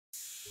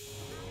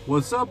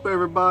What's up,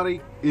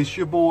 everybody? It's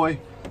your boy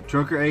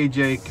Trucker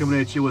AJ coming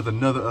at you with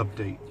another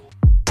update.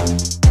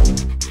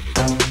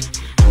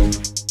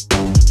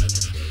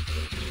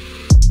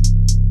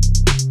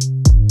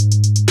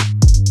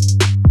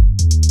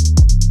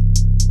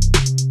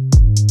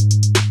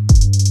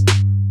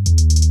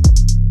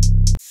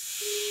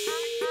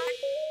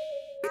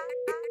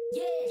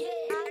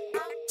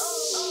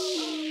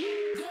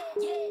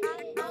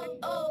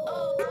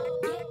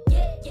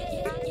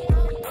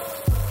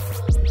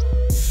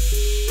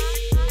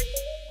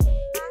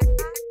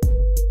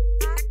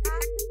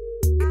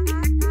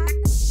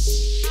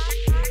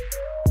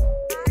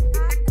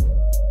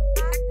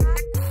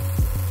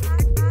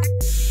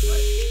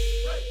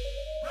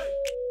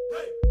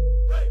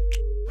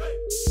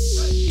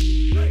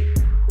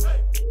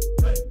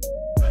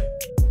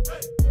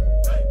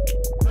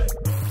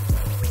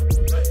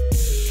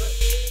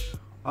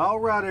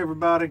 Alright,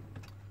 everybody,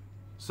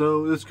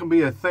 so this is going to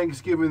be a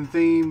Thanksgiving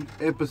themed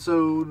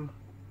episode,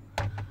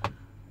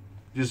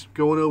 just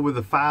going over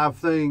the 5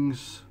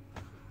 things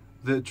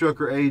that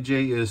Trucker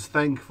AJ is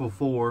thankful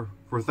for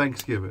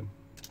Thanksgiving.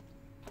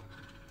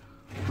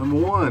 Number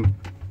 1,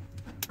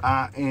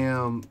 I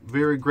am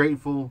very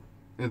grateful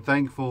and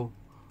thankful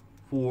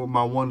for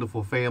my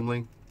wonderful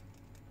family.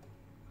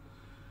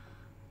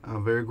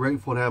 I'm very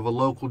grateful to have a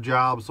local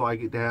job so I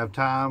get to have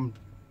time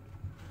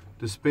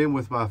to spend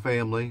with my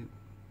family.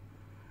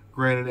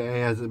 Granted, it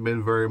hasn't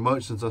been very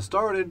much since I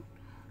started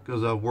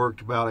because I've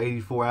worked about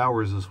 84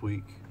 hours this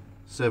week,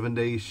 7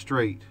 days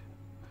straight,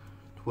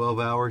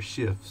 12-hour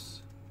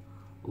shifts,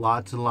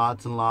 lots and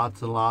lots and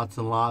lots and lots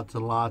and lots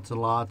and lots and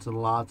lots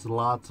and lots and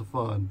lots of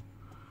fun.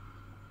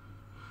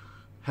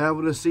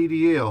 Having a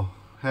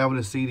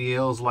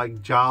CDL is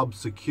like job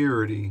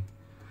security.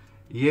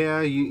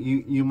 Yeah,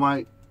 you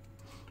might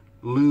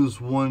lose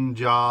one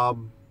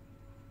job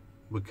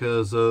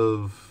because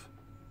of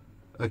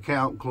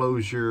account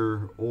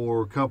closure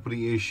or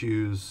company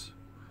issues,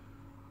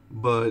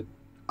 but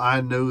I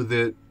know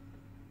that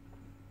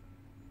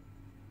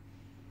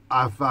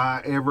if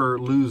I ever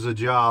lose a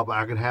job,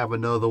 I can have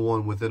another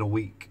one within a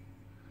week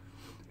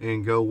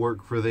and go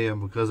work for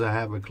them because I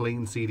have a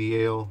clean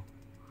CDL.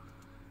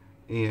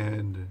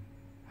 And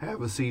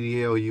have a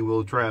CDL, you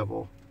will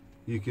travel.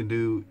 You can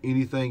do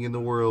anything in the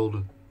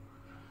world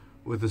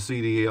with a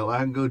CDL. I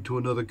can go to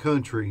another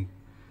country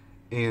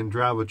and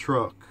drive a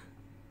truck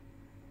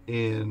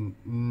and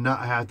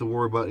not have to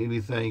worry about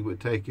anything but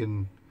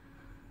taking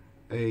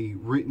a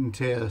written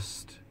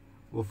test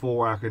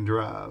before I can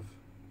drive,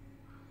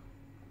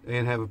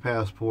 and have a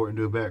passport and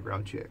do a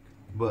background check.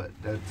 But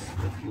that's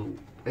a little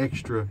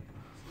extra.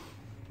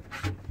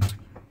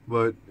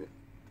 But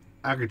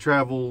I could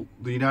travel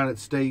the United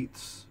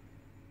States,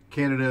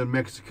 Canada, and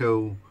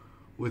Mexico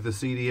with a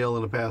CDL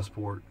and a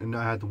passport and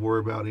not have to worry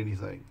about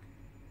anything.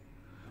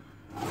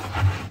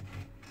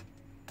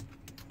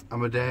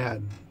 I'm a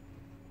dad.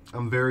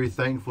 I'm very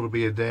thankful to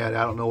be a dad.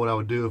 I don't know what I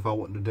would do if I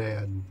wasn't a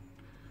dad.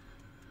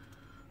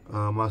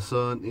 My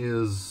son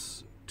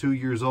is 2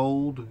 years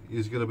old.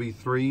 He's going to be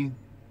 3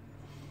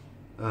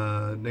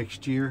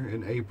 next year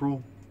in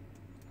April.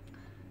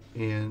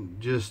 And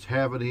just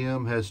having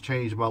him has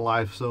changed my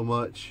life so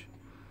much.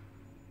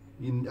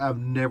 I've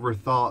never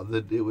thought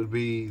that it would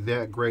be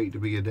that great to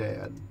be a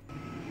dad.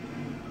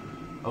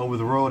 Over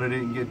the road I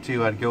didn't get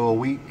to, I'd go a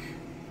week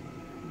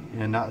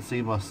and not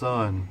see my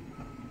son.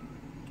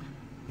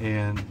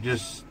 And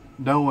just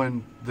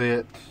knowing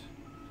that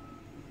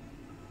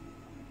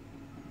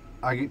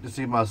I get to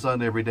see my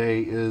son every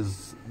day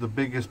is the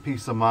biggest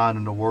peace of mind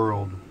in the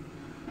world.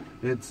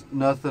 It's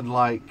nothing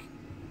like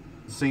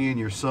seeing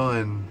your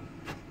son,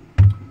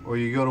 or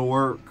you go to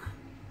work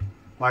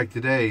like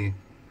today.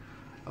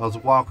 I was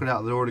walking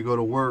out the door to go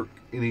to work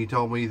and he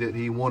told me that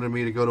he wanted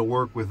me to go to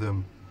work with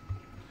him.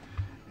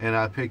 And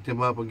I picked him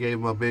up and gave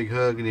him a big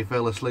hug, and he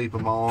fell asleep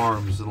in my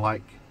arms. And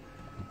like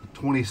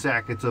 20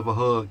 seconds of a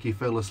hug, he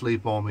fell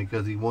asleep on me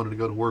because he wanted to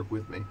go to work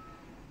with me.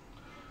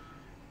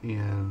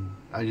 And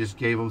I just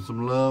gave him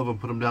some love and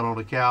put him down on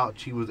the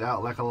couch. He was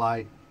out like a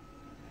light.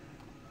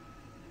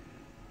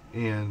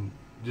 And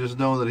just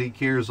knowing that he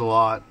cares a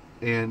lot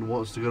and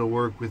wants to go to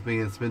work with me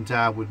and spend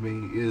time with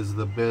me is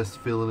the best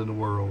feeling in the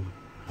world.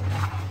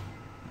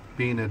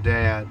 Being a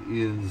dad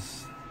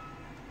is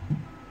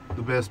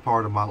the best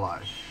part of my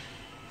life.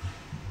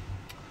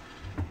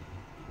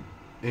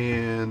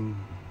 And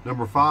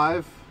number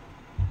 5,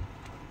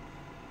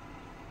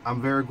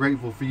 I'm very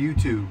grateful for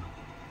YouTube.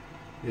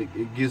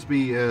 It gives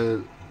me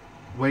a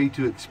way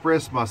to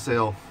express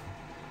myself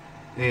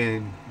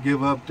and give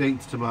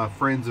updates to my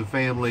friends and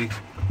family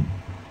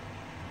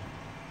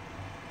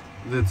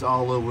that's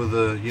all over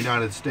the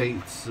United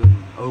States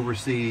and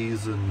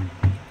overseas and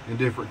in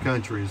different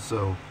countries.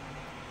 So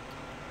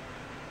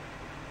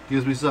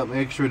gives me something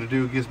extra to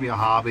do, gives me a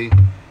hobby.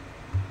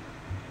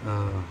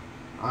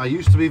 I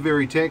used to be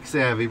very tech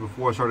savvy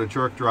before I started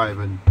truck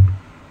driving,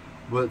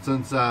 but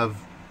since I've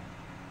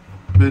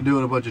been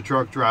doing a bunch of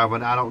truck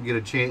driving, I don't get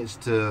a chance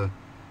to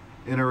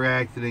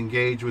interact and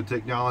engage with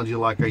technology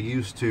like I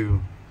used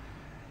to.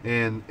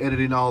 and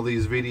editing all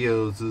these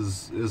videos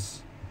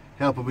is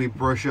helping me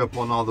brush up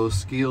on all those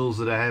skills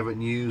that I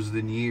haven't used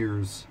in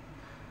years.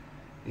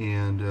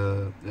 And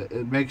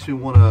it makes me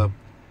want to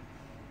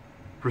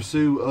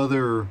pursue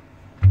other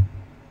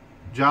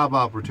job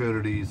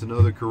opportunities and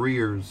other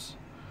careers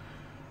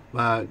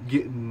by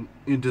getting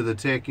into the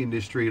tech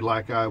industry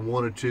like I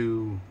wanted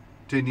to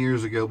 10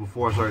 years ago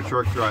before I started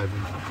truck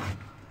driving.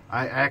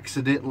 I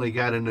accidentally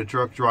got into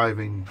truck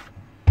driving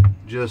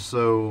just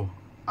so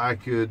I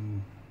could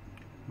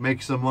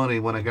make some money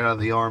when I got out of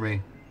the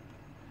Army.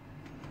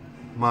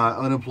 My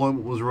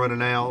unemployment was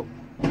running out.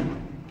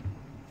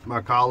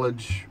 My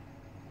college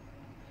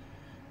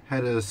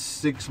had a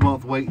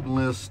 6-month waiting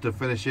list to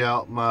finish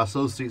out my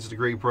associate's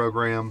degree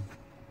program,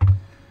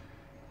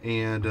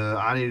 and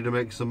I needed to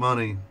make some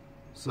money.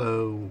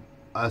 So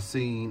I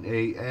seen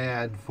a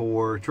ad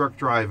for truck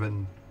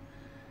driving,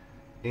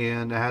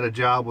 and I had a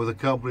job with a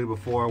company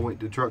before I went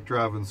to truck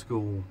driving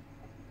school.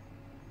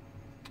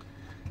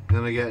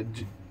 Then I got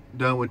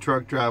done with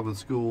truck driving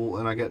school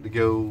and I got to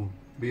go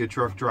be a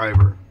truck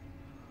driver,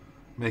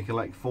 making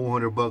like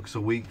 $400 a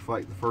week for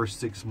like the first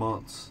 6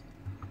 months.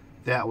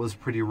 That was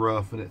pretty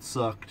rough and it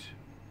sucked,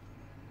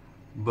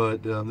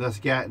 but that's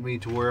gotten me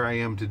to where I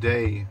am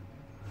today,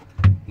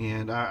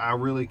 and I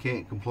really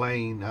can't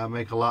complain. I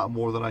make a lot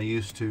more than I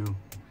used to,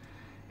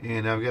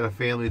 and I've got a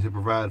family to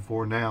provide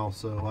for now,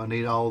 so I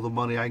need all the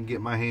money I can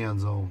get my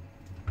hands on.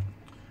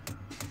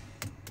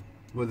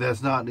 But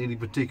that's not in any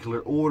particular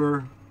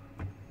order,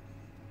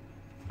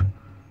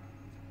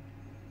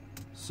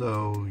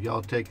 so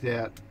y'all take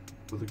that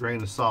with a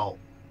grain of salt.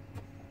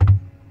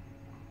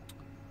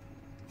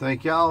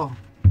 Thank y'all.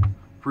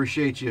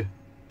 Appreciate you.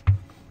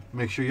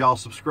 Make sure y'all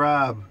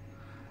subscribe.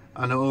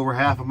 I know over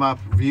half of my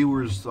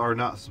viewers are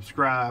not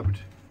subscribed,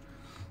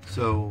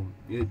 so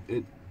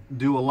it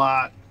do a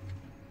lot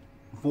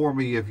for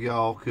me if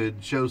y'all could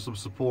show some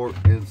support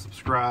and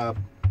subscribe,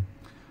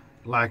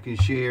 like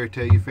and share,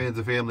 tell your friends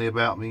and family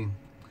about me,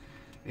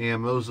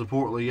 and most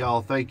importantly,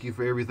 y'all, thank you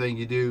for everything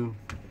you do.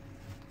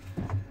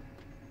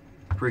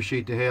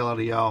 Appreciate the hell out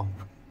of y'all.